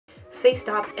say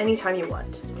stop anytime you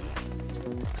want.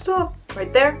 Stop,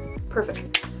 right there,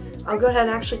 perfect. I'll go ahead and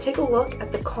actually take a look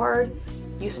at the card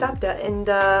you stopped at and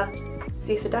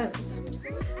see ace of diamonds.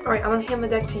 Alright, I'm going to hand the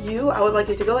deck to you. I would like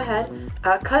you to go ahead,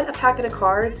 cut a packet of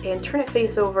cards and turn it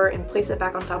face over and place it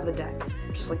back on top of the deck,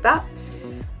 just like that.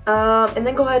 And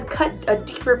then go ahead, cut a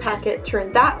deeper packet,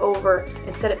 turn that over,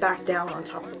 and set it back down on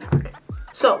top of the pack.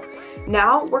 So,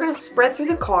 now we're going to spread through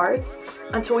the cards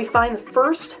until we find the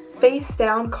first face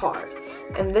down card.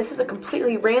 And this is a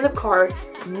completely random card.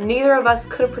 Neither of us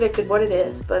could have predicted what it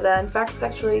is, but in fact it's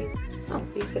actually, the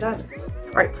ace of diamonds.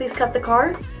 Alright, please cut the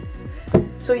cards.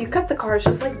 So you cut the cards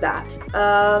just like that.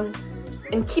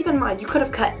 And keep in mind, you could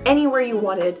have cut anywhere you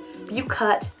wanted, but you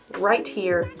cut right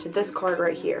here to this card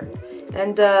right here.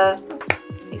 And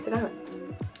ace of diamonds.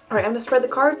 Alright, I'm going to spread the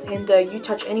cards and you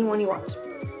touch any one you want.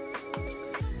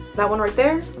 That one right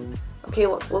there. Okay,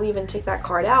 look, we'll even take that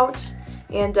card out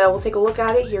and we'll take a look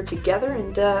at it here together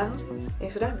and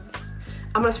ace of diamonds.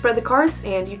 I'm going to spread the cards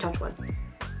and you touch one.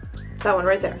 That one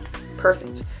right there.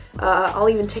 Perfect. I'll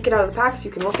even take it out of the pack so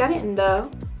you can look at it and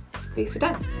see ace of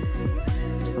diamonds.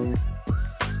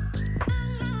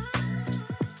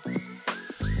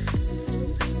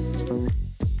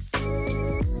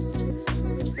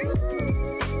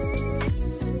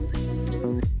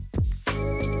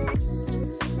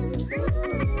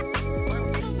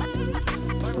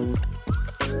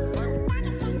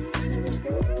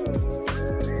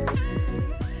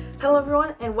 Hello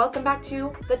everyone and welcome back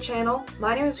to the channel.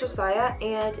 My name is Josiah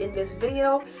and in this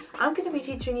video I'm going to be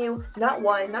teaching you not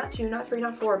one, not two, not three,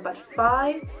 not four, but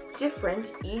 5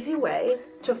 different easy ways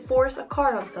to force a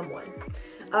card on someone.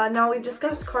 Now we've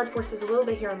discussed card forces a little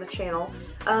bit here on the channel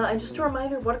and just a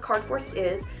reminder of what a card force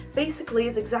is. Basically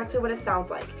it's exactly what it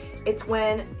sounds like. It's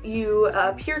when you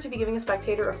appear to be giving a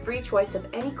spectator a free choice of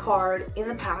any card in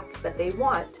the pack that they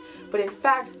want, but in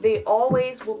fact they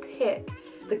always will pick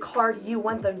the card you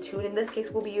want them to, and in this case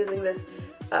we'll be using this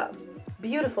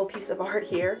beautiful piece of art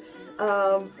here.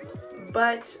 I've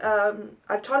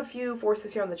taught a few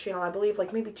forces here on the channel, I believe,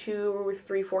 like maybe 2 or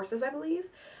 3 forces, I believe.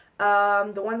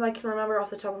 The ones I can remember off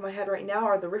the top of my head right now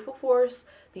are the riffle force,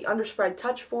 the underspread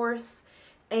touch force,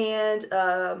 and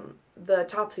the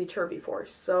topsy-turvy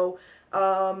force. So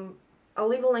I'll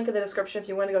leave a link in the description if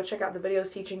you want to go check out the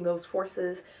videos teaching those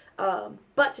forces.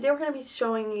 But today we're going to be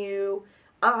showing you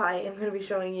I am going to be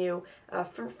showing you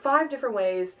 5 different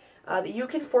ways that you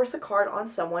can force a card on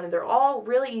someone, and they're all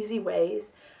really easy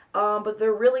ways, but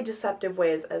they're really deceptive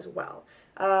ways as well.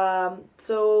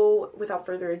 So without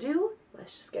further ado,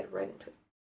 let's just get right into it.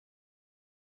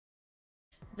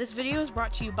 This video is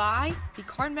brought to you by the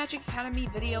Card Magic Academy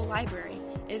Video Library.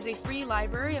 It is a free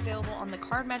library available on the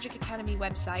Card Magic Academy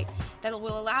website that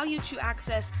will allow you to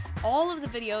access all of the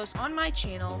videos on my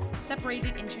channel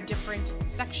separated into different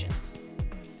sections.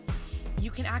 You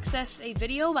can access a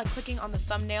video by clicking on the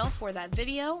thumbnail for that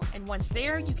video, and once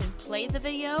there you can play the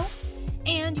video,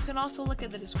 and you can also look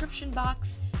at the description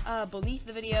box beneath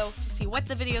the video to see what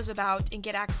the video is about and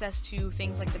get access to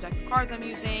things like the deck of cards I'm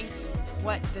using,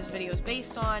 what this video is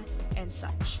based on, and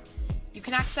such. You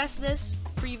can access this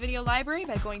free video library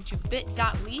by going to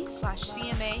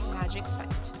bit.ly/CMA Magic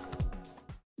Site.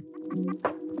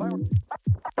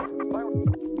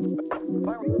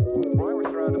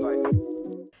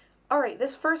 Alright,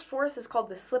 this first force is called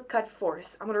the slip cut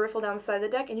force. I'm going to riffle down the side of the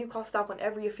deck and you call stop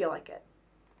whenever you feel like it.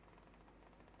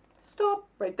 Stop,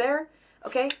 right there.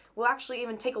 Okay, we'll actually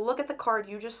even take a look at the card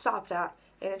you just stopped at,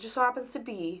 and it just so happens to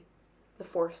be the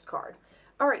forced card.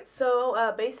 Alright,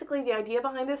 so basically the idea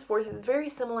behind this force is very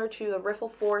similar to the riffle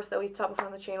force that we taught before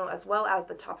on the channel, as well as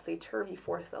the topsy-turvy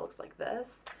force that looks like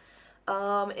this.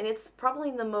 And it's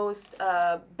probably the most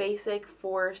basic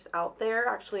force out there.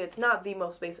 Actually, it's not the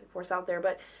most basic force out there,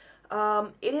 but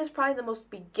it is probably the most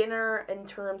beginner in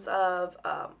terms of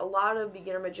a lot of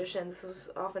beginner magicians. This is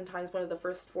oftentimes one of the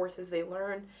first forces they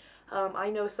learn. I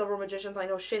know several magicians. I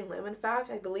know Shin Lim, in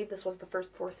fact. I believe this was the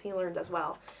first force he learned as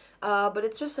well. But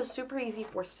it's just a super easy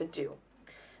force to do.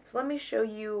 So let me show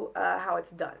you how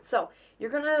it's done. So you're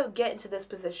going to get into this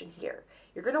position here.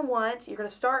 You're going to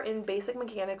start in basic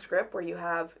mechanics grip where you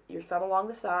have your thumb along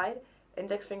the side,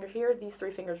 index finger here, these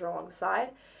 3 fingers are along the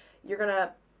side. You're going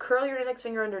to curl your index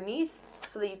finger underneath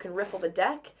so that you can riffle the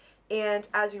deck, and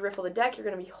as you riffle the deck you're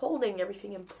going to be holding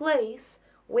everything in place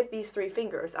with these 3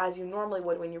 fingers as you normally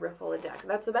would when you riffle the deck.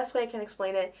 That's the best way I can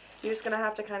explain it. You're just going to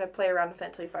have to kind of play around with it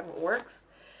until you find what works.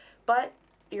 But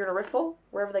you're going to riffle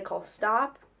wherever they call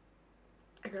stop.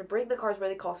 You're going to break the cards where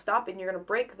they call stop, and you're going to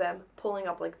break them pulling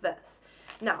up like this.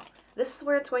 Now, this is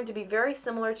where it's going to be very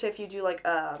similar to if you do like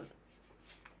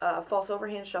false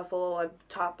overhand shuffle, a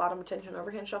top-bottom retention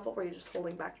overhand shuffle, where you're just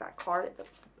holding back that card at the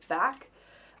back.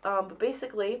 But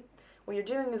basically, what you're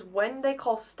doing is when they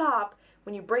call stop,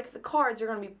 when you break the cards,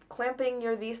 you're going to be clamping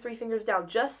these 3 fingers down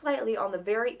just slightly on the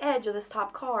very edge of this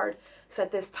top card, so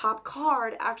that this top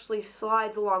card actually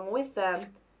slides along with them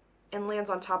and lands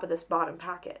on top of this bottom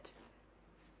packet.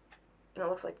 And it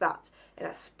looks like that. And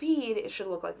at speed, it should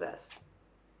look like this.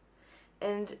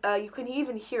 And you can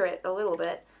even hear it a little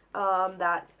bit,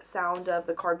 that sound of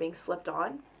the card being slipped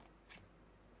on,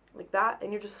 like that.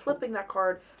 And you're just slipping that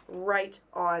card right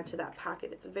onto that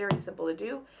packet. It's very simple to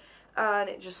do. And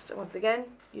it just, once again,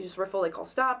 you just riffle, they call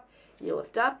stop, you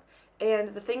lift up.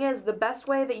 And the thing is, the best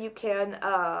way that you can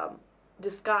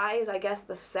disguise, I guess,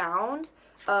 the sound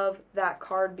of that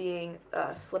card being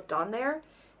slipped on there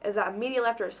is that immediately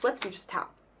after it slips, you just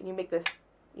tap. And you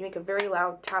make a very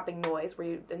loud tapping noise,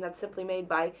 and that's simply made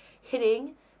by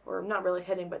hitting, or not really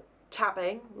hitting, but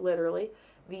tapping, literally,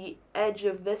 the edge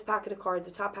of this packet of cards,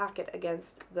 the top packet,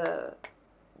 against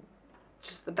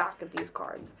just the back of these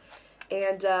cards.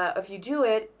 And if you do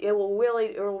it, it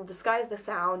will disguise the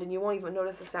sound, and you won't even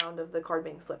notice the sound of the card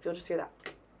being slipped. You'll just hear that,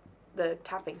 the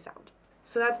tapping sound.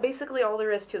 So that's basically all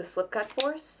there is to the slip cut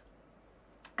force.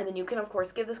 And then you can, of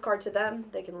course, give this card to them.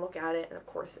 They can look at it, and of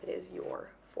course, it is your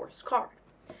forced card.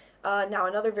 Now,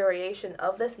 another variation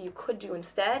of this that you could do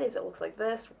instead is it looks like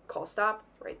this. Call stop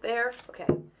right there. Okay.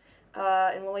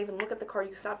 And we'll even look at the card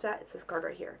you stopped at. It's this card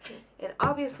right here. And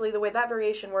obviously, the way that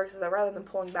variation works is that rather than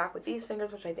pulling back with these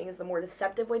fingers, which I think is the more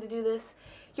deceptive way to do this,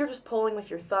 you're just pulling with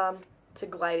your thumb to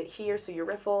glide it here. So you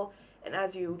riffle, and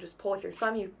as you just pull with your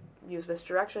thumb, you use this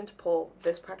direction to pull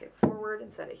this packet forward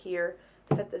and set it here,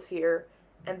 set this here,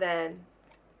 and then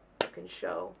you can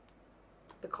show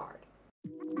the card.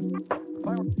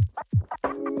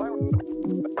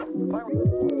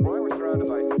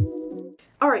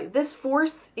 Alright, this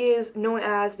force is known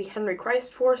as the Henry Criss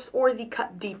force or the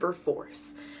cut deeper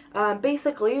force.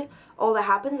 Basically, all that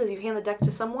happens is you hand the deck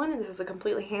to someone, and this is a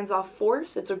completely hands-off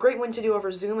force. It's a great one to do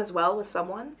over Zoom as well with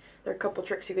someone. There are a couple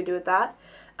tricks you could do with that.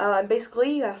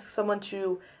 Basically, you ask someone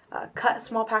to cut a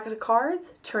small packet of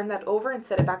cards, turn that over and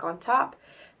set it back on top.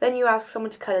 Then you ask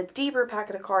someone to cut a deeper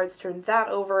packet of cards, turn that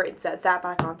over and set that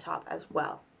back on top as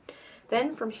well.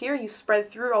 Then from here you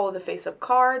spread through all of the face-up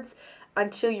cards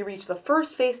until you reach the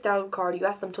first face-down card. You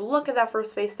ask them to look at that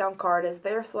first face-down card as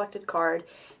their selected card,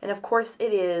 and of course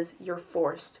it is your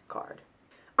forced card.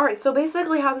 Alright, so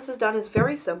basically how this is done is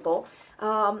very simple,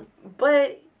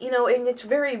 but you know, and it's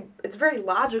very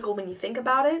logical when you think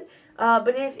about it,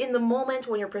 but if in the moment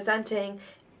when you're presenting,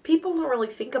 people don't really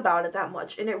think about it that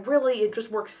much, and it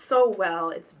just works so well.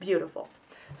 It's beautiful.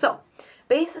 So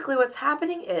basically what's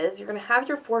happening is you're going to have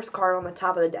your forced card on the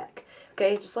top of the deck,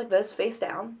 okay, just like this, face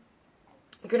down.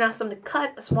 You're going to ask them to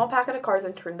cut a small packet of cards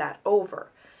and turn that over.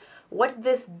 What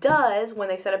this does when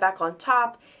they set it back on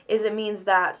top is it means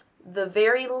that the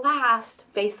very last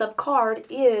face-up card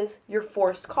is your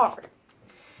forced card.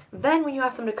 Then when you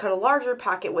ask them to cut a larger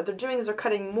packet, what they're doing is they're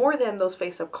cutting more than those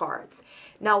face-up cards.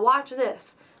 Now watch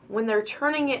this. When they're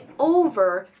turning it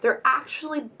over, they're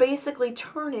actually basically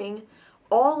turning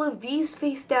all of these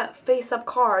face-up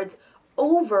cards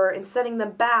over and setting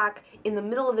them back in the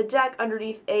middle of the deck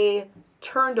underneath a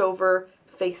turned over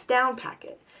face-down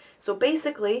packet. So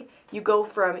basically, you go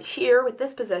from here with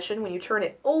this position, when you turn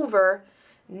it over,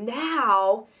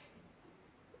 now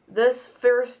this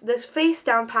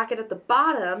face-down packet at the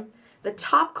bottom, the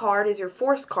top card is your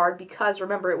forced card because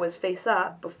remember it was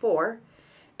face-up before.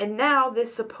 And now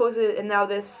this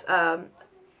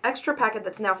extra packet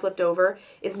that's now flipped over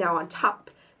is now on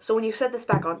top. So when you set this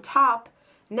back on top,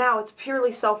 now it's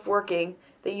purely self-working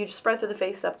that you just spread through the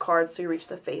face-up cards till you reach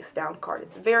the face-down card.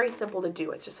 It's very simple to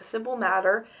do. It's just a simple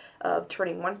matter of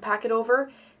turning one packet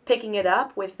over, picking it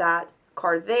up with that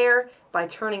card there. By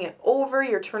turning it over,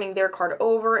 you're turning their card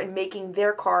over and making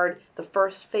their card the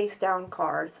first face-down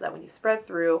card so that when you spread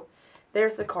through,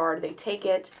 there's the card, they take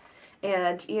it.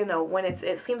 And, you know, when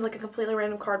it seems like a completely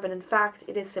random card, but in fact,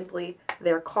 it is simply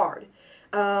their card.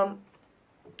 There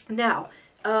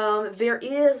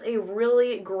is a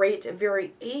really great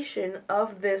variation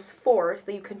of this force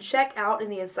that you can check out in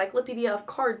the Encyclopedia of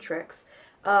Card Tricks,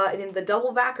 and in the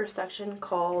double backer section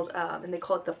called, and they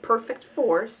call it the perfect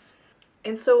force.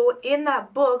 And so in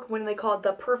that book, when they call it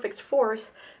the perfect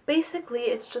force, basically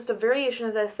it's just a variation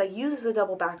of this that uses a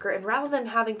double backer, and rather than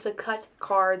having to cut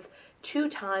cards 2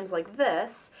 times like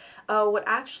this, what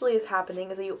actually is happening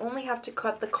is that you only have to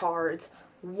cut the cards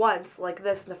once like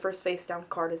this, and the first face down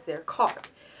card is their card.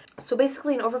 So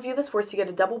basically an overview of this force, you get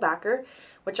a double backer,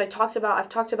 which I've talked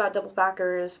about double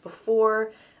backers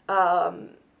before,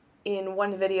 in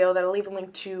one video that I'll leave a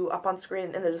link to up on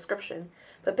screen in the description.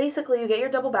 But basically, you get your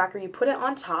double backer, you put it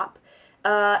on top,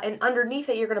 and underneath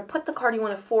it, you're going to put the card you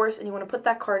want to force, and you want to put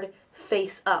that card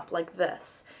face up like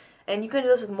this. And you can do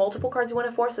this with multiple cards you want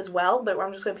to force as well, but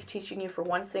I'm just going to be teaching you for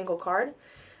one single card.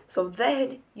 So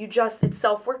then it's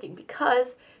self-working,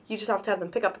 because you just have to have them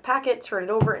pick up a packet, turn it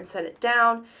over, and set it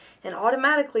down, and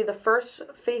automatically the first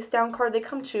face-down card they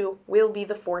come to will be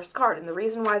the forced card. And the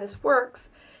reason why this works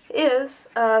is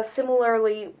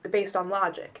similarly based on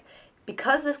logic.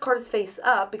 Because this card is face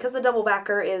up, because the double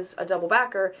backer is a double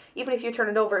backer, even if you turn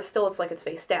it over, it still looks like it's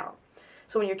face down.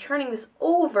 So when you're turning this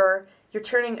over, you're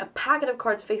turning a packet of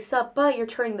cards face up, but you're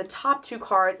turning the top two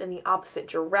cards in the opposite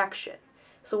direction.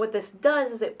 So what this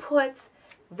does is it puts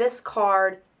this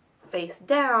card face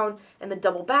down, and the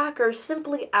double backer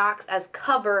simply acts as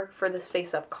cover for this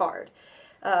face up card.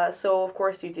 So of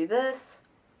course you do this,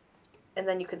 and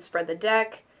then you can spread the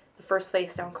deck. The first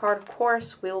face down card, of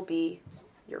course, will be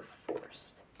your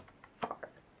forced card.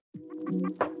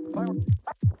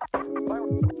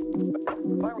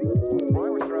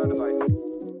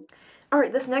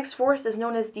 Alright, this next force is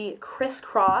known as the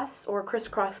crisscross or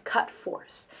crisscross cut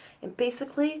force. And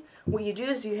basically, what you do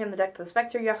is you hand the deck to the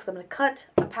spectator, you ask them to cut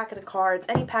a packet of cards,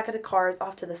 any packet of cards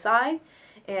off to the side,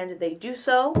 and they do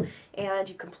so, and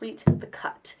you complete the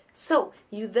cut. So,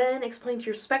 you then explain to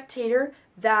your spectator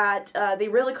that they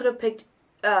really could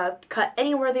have cut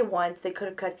anywhere they want. They could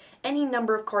have cut any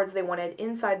number of cards they wanted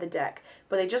inside the deck,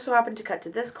 but they just so happened to cut to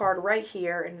this card right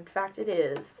here, and in fact it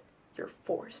is your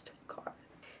forced card.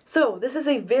 So this is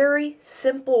a very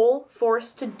simple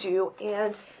force to do,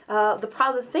 and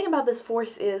the thing about this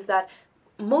force is that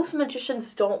most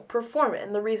magicians don't perform it,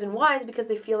 and the reason why is because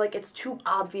they feel like it's too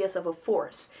obvious of a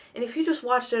force. And if you just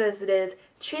watched it as it is,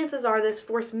 chances are this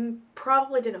force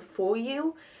probably didn't fool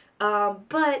you,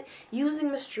 but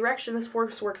using misdirection, this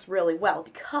force works really well,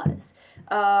 because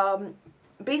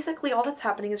basically all that's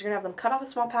happening is you're going to have them cut off a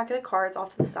small packet of cards off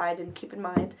to the side, and keep in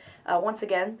mind, once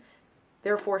again,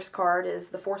 the forced card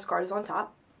is on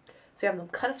top. So you have them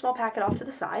cut a small packet off to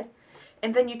the side,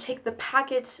 and then you take the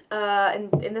packet,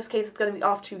 and in this case it's going to be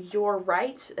off to your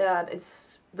right.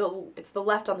 It's the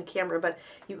left on the camera, but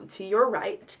to your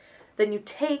right. Then you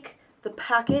take the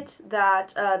packet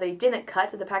that they didn't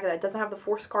cut, the packet that doesn't have the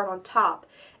forced card on top,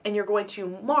 and you're going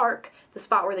to mark the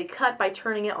spot where they cut by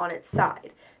turning it on its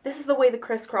side. This is the way the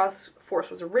crisscross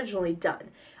force was originally done.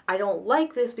 I don't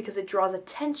like this because it draws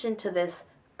attention to this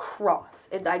cross.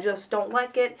 I just don't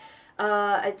like it.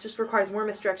 It just requires more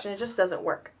misdirection. It just doesn't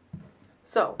work.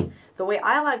 So, the way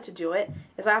I like to do it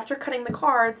is after cutting the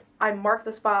cards, I mark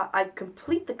the spot, I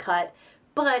complete the cut,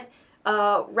 but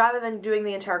rather than doing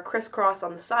the entire crisscross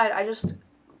on the side, I just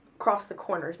cross the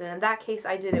corners. And in that case,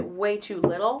 I did it way too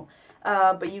little.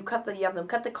 But you have them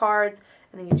cut the cards,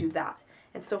 and then you do that.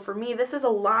 And so for me, this is a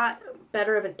lot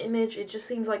better of an image. It just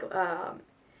seems like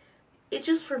it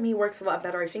just, for me, works a lot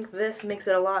better. I think this makes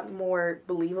it a lot more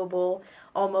believable,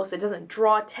 almost. It doesn't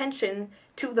draw attention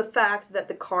to the fact that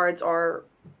the cards are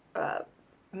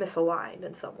misaligned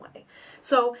in some way.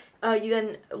 So, you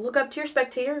then look up to your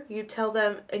spectator, you tell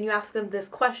them, and you ask them this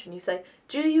question. You say,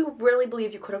 do you really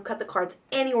believe you could have cut the cards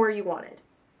anywhere you wanted?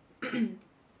 And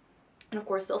of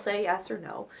course, they'll say yes or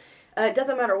no. It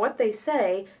doesn't matter what they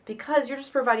say, because you're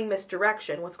just providing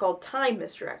misdirection, what's called time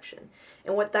misdirection.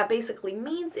 And what that basically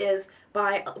means is,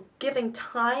 by giving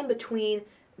time between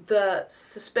the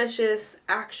suspicious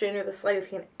action or the sleight of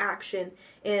hand action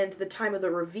and the time of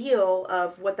the reveal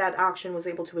of what that action was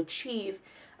able to achieve,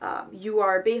 you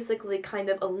are basically kind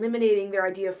of eliminating their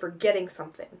idea of forgetting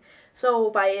something. So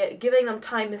by giving them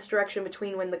time misdirection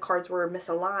between when the cards were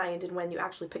misaligned and when you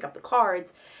actually pick up the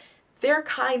cards, they're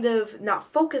kind of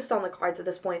not focused on the cards at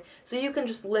this point, so you can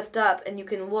just lift up and you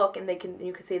can look and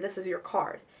you can say this is your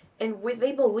card. And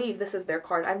they believe this is their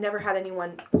card. I've never had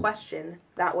anyone question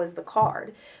that was the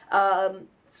card.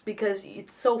 It's because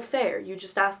it's so fair. You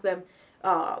just ask them,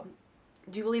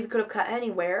 do you believe you could have cut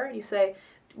anywhere? And you say,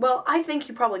 well, I think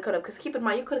you probably could have, because keep in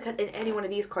mind, you could have cut in any one of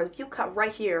these cards. If you cut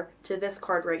right here to this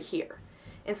card right here.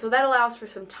 And so that allows for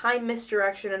some time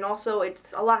misdirection, and also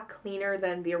it's a lot cleaner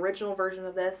than the original version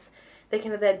of this. They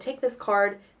can then take this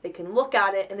card, they can look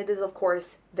at it, and it is, of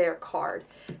course, their card.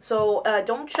 So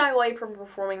don't shy away from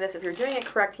performing this. If you're doing it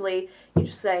correctly, you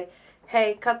just say,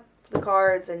 hey, cut the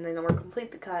cards, and then we'll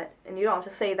complete the cut. And you don't have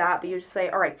to say that, but you just say,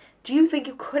 all right, do you think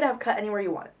you could have cut anywhere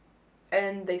you wanted?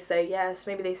 And they say yes,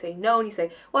 maybe they say no, and you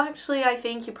say, well, actually, I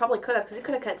think you probably could have, because you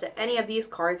could have cut to any of these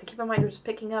cards. And keep in mind, you're just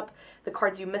picking up the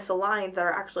cards you misaligned that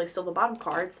are actually still the bottom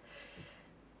cards.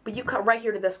 But you cut right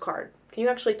here to this card. Can you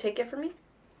actually take it from me?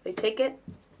 They take it,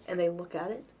 and they look at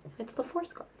it. It's the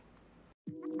force card.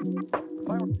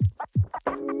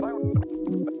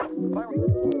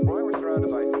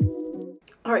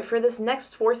 Alright, for this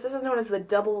next force, this is known as the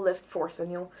double lift force,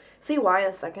 and you'll see why in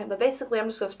a second, but basically I'm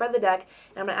just going to spread the deck,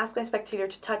 and I'm going to ask my spectator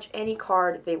to touch any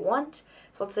card they want.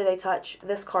 So let's say they touch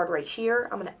this card right here.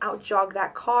 I'm going to out-jog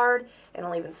that card, and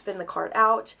I'll even spin the card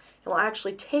out, and we'll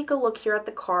actually take a look here at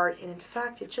the card, and in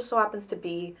fact, it just so happens to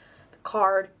be the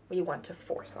card we want to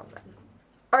force on them.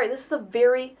 Alright, this is a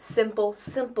very simple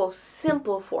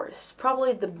force.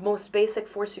 Probably the most basic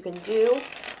force you can do.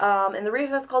 And the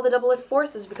reason it's called the double lift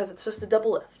force is because it's just a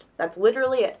double lift. That's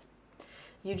literally it.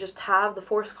 You just have the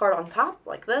force card on top,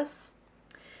 like this.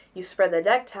 You spread the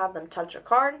deck to have them touch a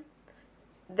card.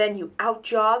 Then you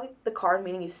out-jog the card,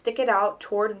 meaning you stick it out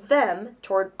toward them,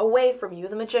 away from you,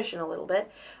 the magician, a little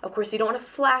bit. Of course, you don't want to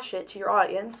flash it to your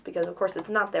audience, because of course it's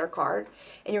not their card.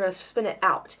 And you're going to spin it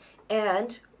out.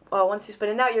 And once you spin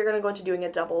it out, you're going to go into doing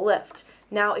a double lift.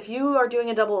 Now, if you are doing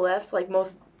a double lift, like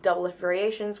most double lift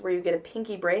variations, where you get a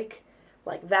pinky break,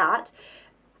 like that,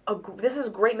 this is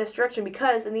great misdirection,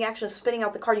 because in the action of spinning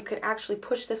out the card, you can actually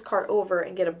push this card over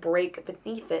and get a break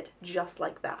beneath it, just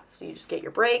like that. So you just get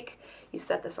your break, you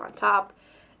set this on top,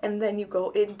 and then you go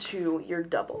into your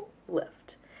double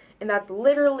lift. And that's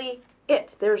literally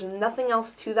it. There's nothing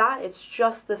else to that. It's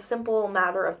just the simple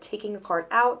matter of taking a card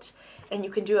out, and you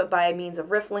can do it by means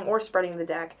of riffling or spreading the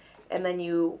deck, and then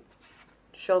you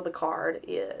show the card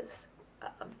is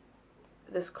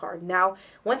this card. Now,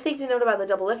 one thing to note about the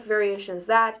double lift variation is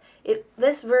that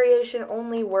this variation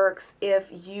only works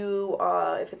if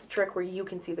it's a trick where you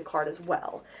can see the card as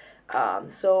well.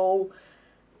 So,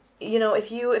 you know,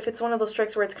 if it's one of those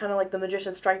tricks where it's kind of like the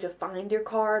magician's trying to find your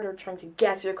card or trying to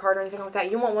guess your card or anything like that,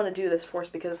 you won't want to do this force,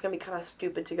 because it's going to be kind of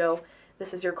stupid to go,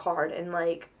 this is your card, and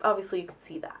like, obviously you can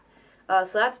see that.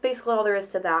 So that's basically all there is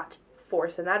to that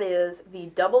force, and that is the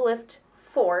double lift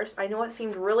force. I know it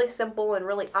seemed really simple and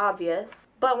really obvious,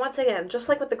 but once again, just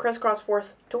like with the crisscross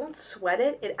force, don't sweat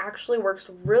it. It actually works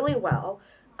really well.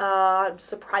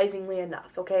 Surprisingly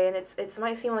enough, okay, and it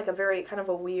might seem like a very kind of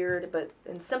a weird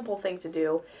and simple thing to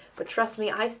do, but trust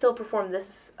me, I still perform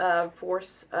this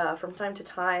force from time to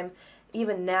time,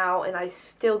 even now, and I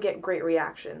still get great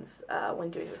reactions when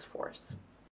doing this force.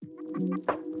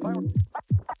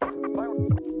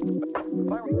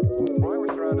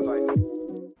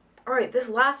 Alright, this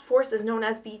last force is known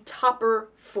as the topper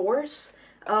force.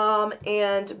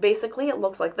 And basically it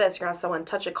looks like this. You're going to have someone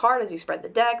touch a card as you spread the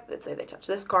deck. Let's say they touch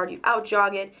this card, you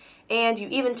out-jog it, and you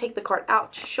even take the card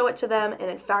out to show it to them, and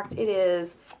in fact it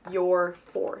is your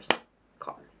force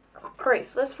card. Alright,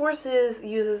 so this force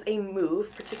uses a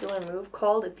particular move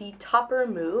called the topper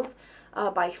move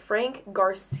by Frank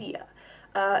Garcia.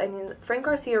 And Frank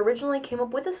Garcia originally came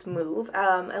up with this move,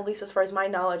 at least as far as my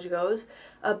knowledge goes,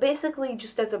 basically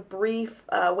just as a brief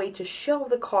way to show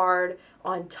the card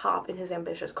on top in his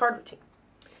ambitious card routine.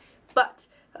 But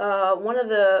one of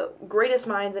the greatest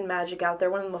minds in magic out there,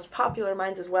 one of the most popular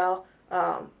minds as well,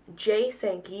 Jay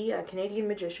Sankey, a Canadian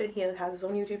magician, he has his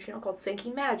own YouTube channel called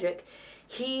Sankey Magic.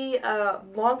 He,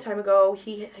 long time ago,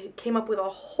 he came up with a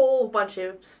whole bunch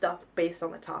of stuff based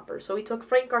on the topper. So he took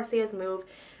Frank Garcia's move,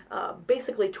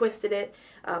 basically twisted it,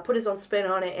 put his own spin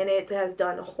on it, and it has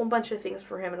done a whole bunch of things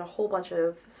for him and a whole bunch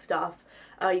of stuff.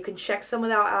 You can check some of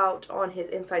that out on his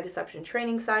Inside Deception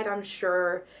training site, I'm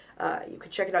sure. You can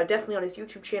check it out definitely on his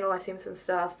YouTube channel. I've seen some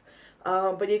stuff.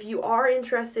 But if you are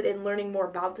interested in learning more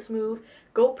about this move,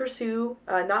 go pursue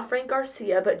not Frank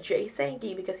Garcia, but Jay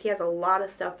Sankey, because he has a lot of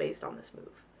stuff based on this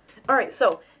move. Alright,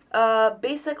 so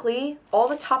basically all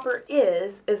the topper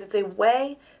is it's a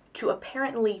way to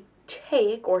apparently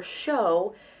take or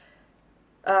show,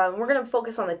 we're going to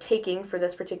focus on the taking for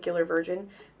this particular version,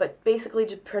 but basically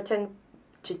to pretend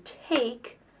to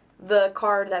take the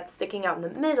card that's sticking out in the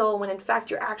middle when in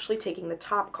fact you're actually taking the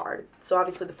top card. So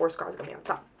obviously the force card is going to be on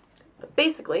top. But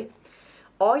basically,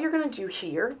 all you're going to do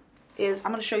here is,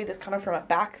 I'm going to show you this kind of from a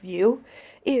back view,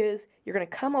 is you're going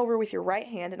to come over with your right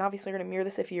hand, and obviously you're going to mirror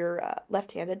this if you're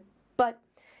left-handed, but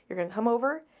you're going to come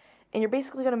over, and you're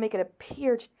basically going to make it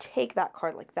appear to take that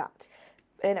card like that.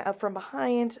 And from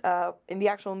behind, in the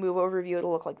actual move overview,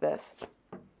 it'll look like this.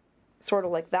 Sort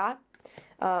of like that.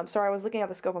 Sorry, I was looking at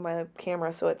the scope of my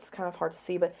camera, so it's kind of hard to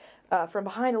see, but from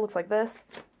behind it looks like this.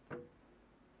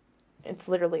 It's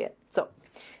literally it. So,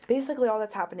 basically all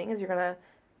that's happening is you're going to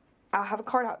have a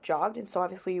card out jogged, and so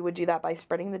obviously you would do that by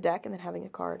spreading the deck and then having a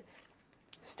card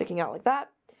sticking out like that.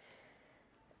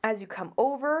 As you come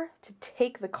over to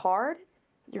take the card,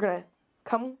 you're going to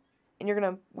come, and you're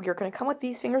going to come with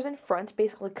these fingers in front,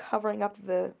 basically covering up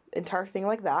the entire thing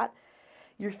like that.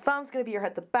 Your thumb's going to be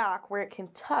at the back where it can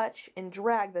touch and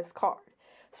drag this card.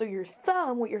 So your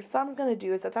thumb, what your thumb's going to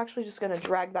do is that's actually just going to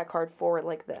drag that card forward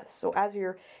like this. So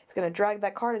it's going to drag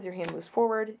that card as your hand moves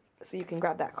forward so you can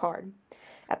grab that card.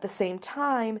 At the same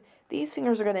time, these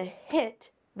fingers are going to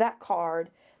hit that card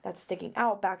that's sticking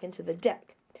out back into the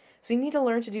deck. So you need to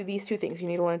learn to do these two things. You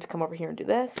need to learn to come over here and do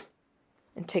this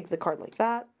and take the card like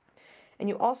that. And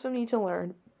you also need to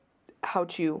learn how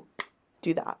to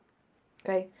do that.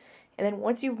 Okay? And then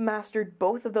once you've mastered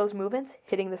both of those movements,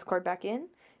 hitting this card back in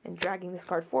and dragging this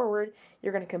card forward,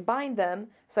 you're going to combine them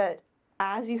so that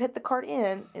as you hit the card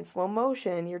in slow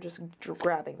motion, you're just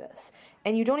grabbing this.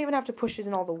 And you don't even have to push it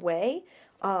in all the way.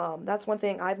 That's one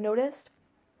thing I've noticed.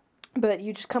 But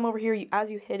you just come over here, as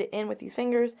you hit it in with these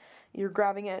fingers, you're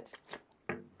grabbing it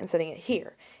and setting it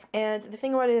here. And the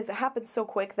thing about it is it happens so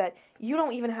quick that you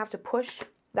don't even have to push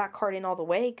that card in all the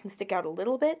way. It can stick out a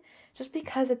little bit, just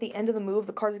because at the end of the move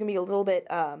the card's going to be a little bit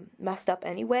messed up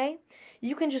anyway.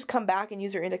 You can just come back and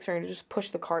use your index finger to just push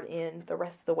the card in the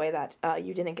rest of the way that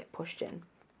you didn't get pushed in.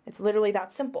 It's literally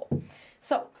that simple.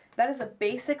 So that is a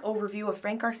basic overview of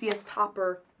Frank Garcia's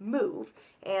topper move,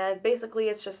 and basically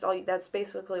it's just that's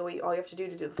basically all you have to do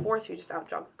to do the force. You just out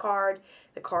jog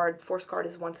the force card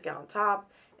is once again on top,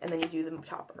 and then you do the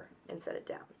topper and set it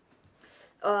down.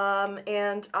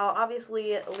 And I'll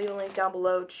obviously leave a link down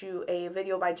below to a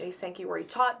video by Jay Sankey where he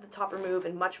taught the topper move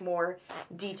in much more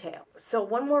detail. So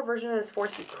one more version of this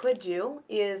force you could do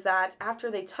is that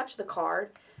after they touch the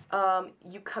card,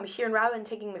 you come here, and rather than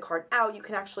taking the card out, you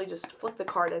can actually just flip the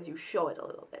card as you show it a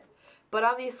little bit. But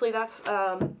obviously that's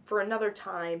for another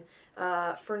time.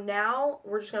 For now,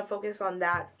 we're just going to focus on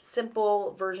that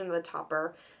simple version of the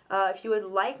topper. If you would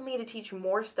like me to teach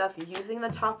more stuff using the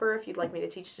topper, if you'd like me to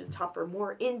teach the topper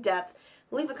more in depth,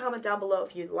 leave a comment down below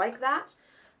if you'd like that.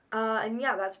 And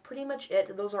yeah, that's pretty much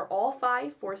it. Those are all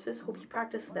 5 forces. Hope you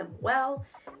practice them well.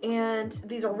 And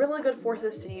these are really good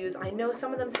forces to use. I know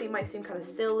some of them might seem kind of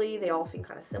silly. They all seem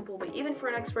kind of simple. But even for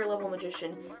an expert level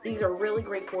magician, these are really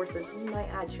great forces. You might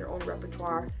add to your own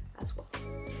repertoire as well.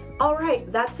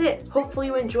 Alright, that's it. Hopefully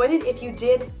you enjoyed it. If you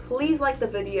did, please like the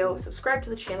video, subscribe to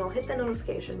the channel, hit the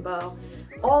notification bell,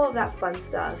 all of that fun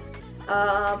stuff.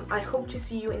 I hope to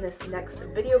see you in this next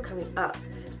video coming up.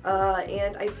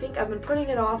 And I think I've been putting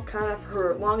it off kind of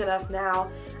for long enough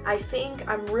now. I think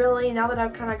I'm really, now that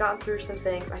I've kind of gotten through some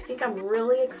things, I think I'm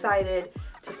really excited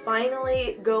to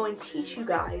finally go and teach you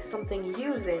guys something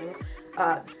using,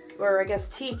 or I guess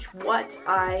teach what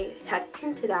I had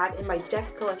hinted at in my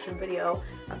deck collection video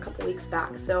a couple weeks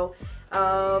back. So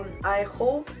I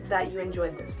hope that you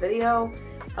enjoyed this video,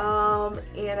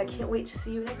 and I can't wait to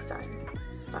see you next time.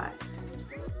 Bye.